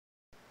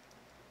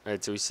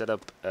Alright, so we set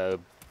up a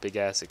big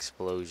ass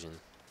explosion.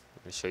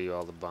 I'm gonna show you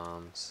all the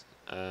bombs.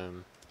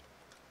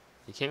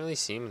 You can't really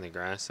see them in the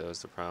grass though,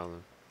 is the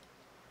problem.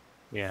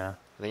 Yeah.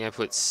 I think I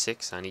put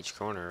 6 on each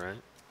corner,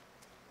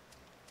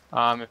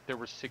 right? If there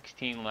were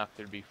 16 left,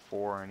 there'd be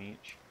 4 on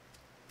each.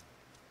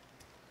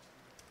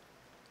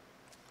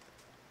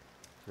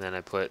 And then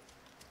I put,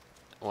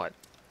 what,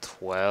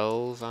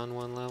 12 on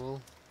one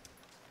level?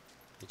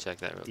 Let me check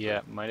that real Yeah,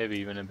 quick. it might have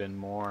even been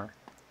more.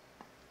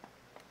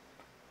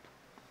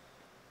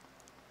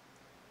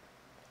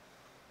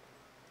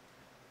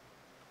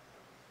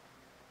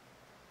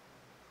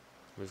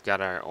 We've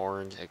got our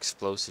orange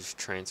explosive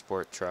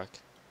transport truck.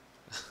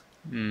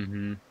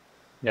 Mm-hmm.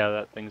 Yeah,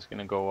 that thing's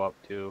gonna go up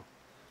too.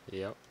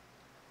 Yep.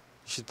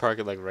 You should park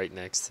it like right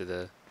next to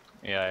the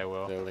Yeah, I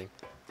will. building.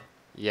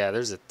 Yeah,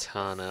 there's a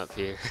ton up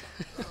here.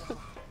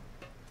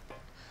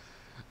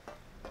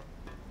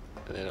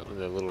 And then up in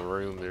the little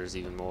room, there's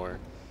even more.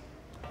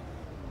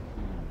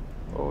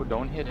 Oh,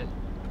 don't hit it.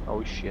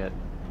 Oh shit.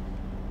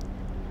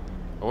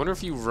 I wonder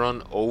if you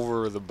run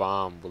over the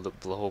bomb, will it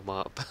blow them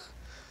up?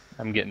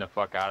 I'm getting the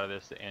fuck out of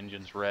this. The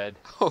engine's red.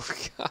 Oh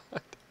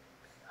god.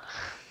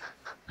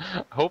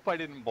 Hope I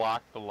didn't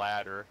block the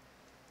ladder.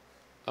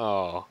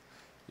 Oh,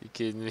 you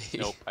kidding me?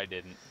 Nope, I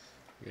didn't.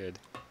 Good.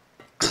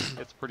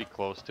 It's pretty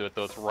close to it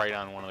though. It's right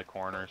on one of the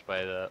corners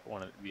by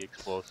one of the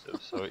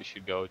explosives, so it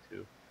should go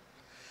to.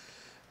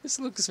 This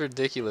looks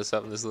ridiculous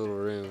up in this little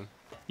room.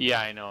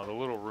 Yeah, I know. The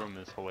little room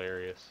is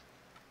hilarious.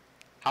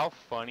 How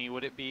funny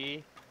would it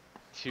be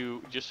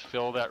to just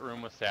fill that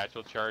room with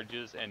satchel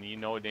charges, and you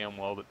know damn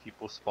well that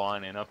people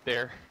spawn in up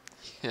there?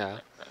 Yeah.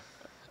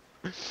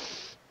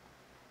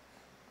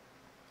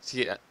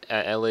 See an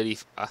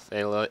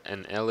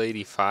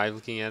L85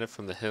 looking at it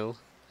from the hill.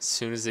 As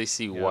soon as they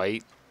see Yep.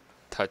 white,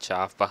 touch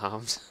off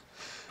bombs.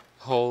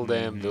 Whole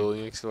damn Mhm.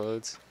 building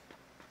explodes.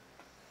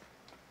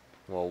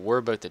 Well, we're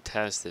about to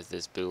test if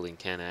this building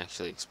can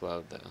actually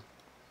explode, though.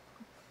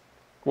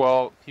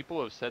 Well,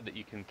 people have said that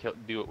you can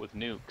do it with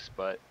nukes,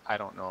 but I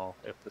don't know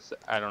if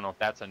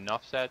that's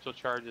enough satchel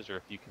charges or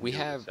if you can do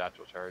it with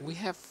satchel charges. We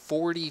have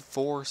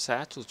 44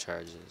 satchel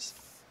charges.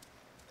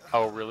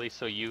 Oh, really?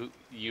 So you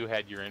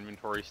had your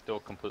inventory still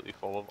completely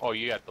full of? Oh,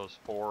 you got those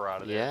 4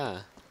 out of there.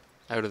 Yeah,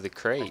 out of the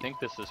crate. I think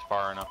this is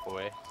far enough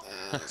away.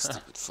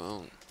 Stupid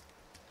phone.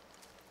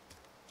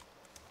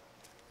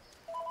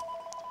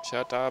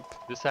 Shut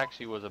up. This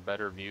actually was a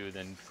better view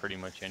than pretty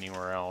much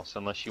anywhere else,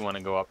 unless you want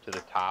to go up to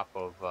the top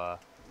of. Do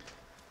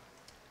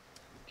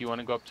you want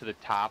to go up to the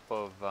top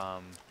of?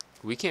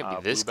 We can't be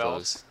this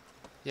Bluebells? close.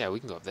 Yeah, we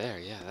can go up there.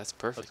 Yeah, that's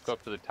perfect. Let's go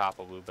up to the top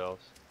of Bluebells.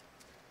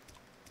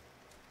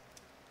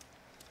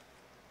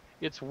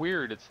 It's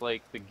weird. It's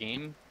like the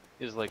game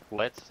is like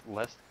less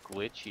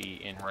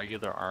glitchy in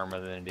regular Arma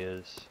than it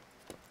is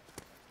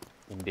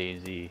in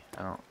DayZ.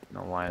 I don't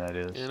know why that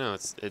is. You know,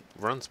 it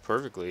runs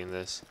perfectly in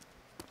this.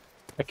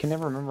 I can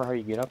never remember how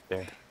you get up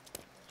there.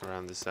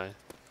 Around this side.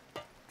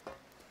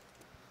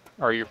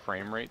 Are your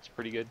frame rates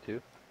pretty good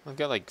too? I've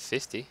got like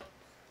 50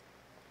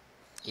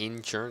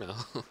 in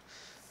Cherno.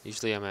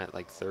 Usually I'm at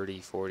like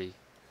 30, 40.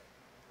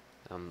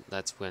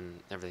 That's when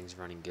everything's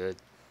running good.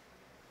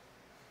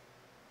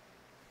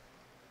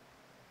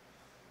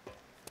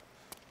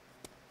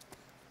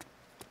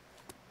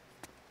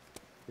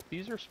 If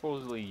these are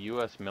supposedly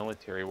U.S.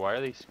 military, why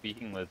are they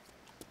speaking with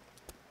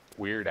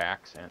weird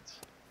accents?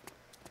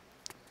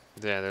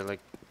 Yeah, they're like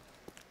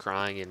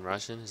crying in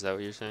Russian. Is that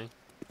what you're saying?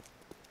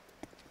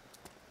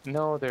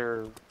 No,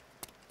 the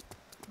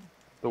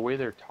way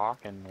they're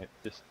talking,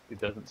 it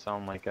doesn't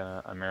sound like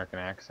an American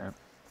accent.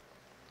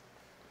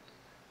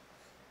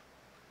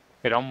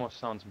 It almost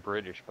sounds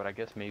British, but I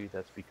guess maybe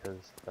that's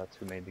because that's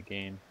who made the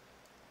game.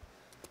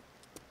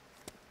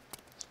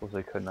 Suppose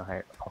they couldn't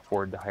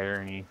afford to hire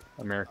any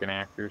American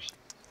actors.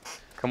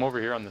 Come over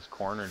here on this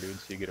corner, dude,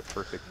 so you get a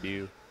perfect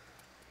view.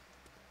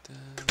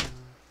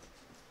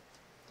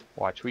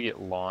 Watch, we get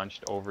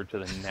launched over to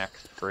the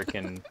next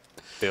frickin'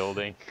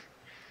 building.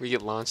 We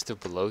get launched to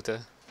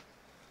Pelota.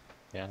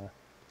 Yeah.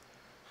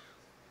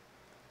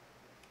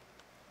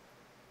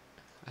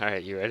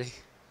 Alright, you ready?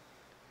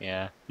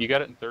 Yeah. You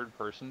got it in third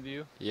person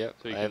view? Yep,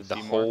 So you I can have the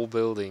see whole more?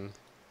 building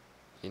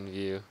in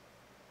view.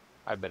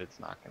 I bet it's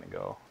not gonna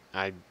go.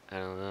 I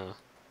don't know.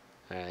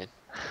 Alright.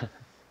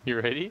 You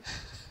ready?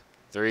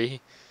 3,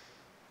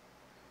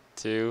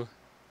 2,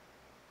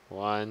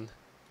 1.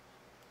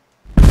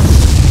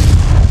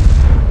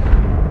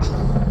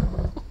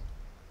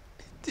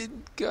 It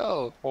didn't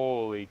go.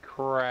 Holy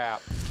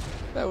crap.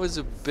 That was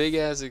a big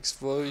ass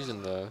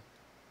explosion though.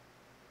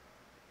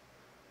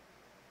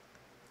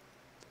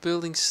 The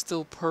building's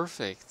still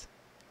perfect.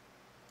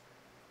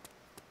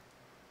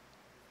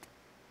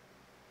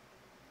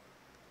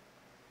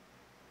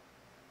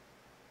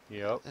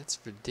 Yep. That's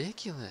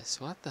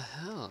ridiculous. What the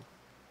hell?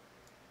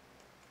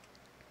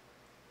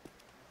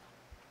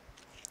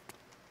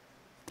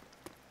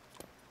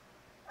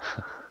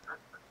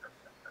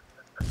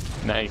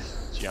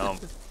 Nice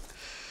jump.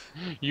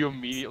 You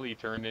immediately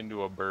turned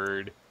into a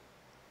bird.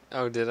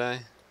 Oh, did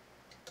I?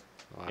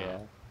 Wow. Yeah.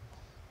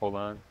 Hold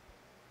on.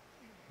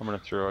 I'm gonna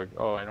throw a,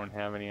 oh, I don't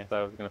have any. I thought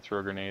I was gonna throw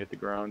a grenade at the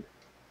ground.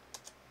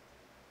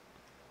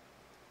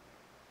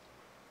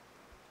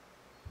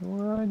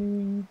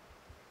 Running.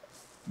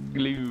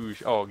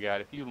 Gloosh. Oh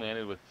god, if you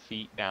landed with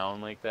feet down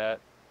like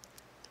that,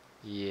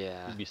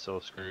 Yeah. you'd be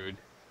so screwed.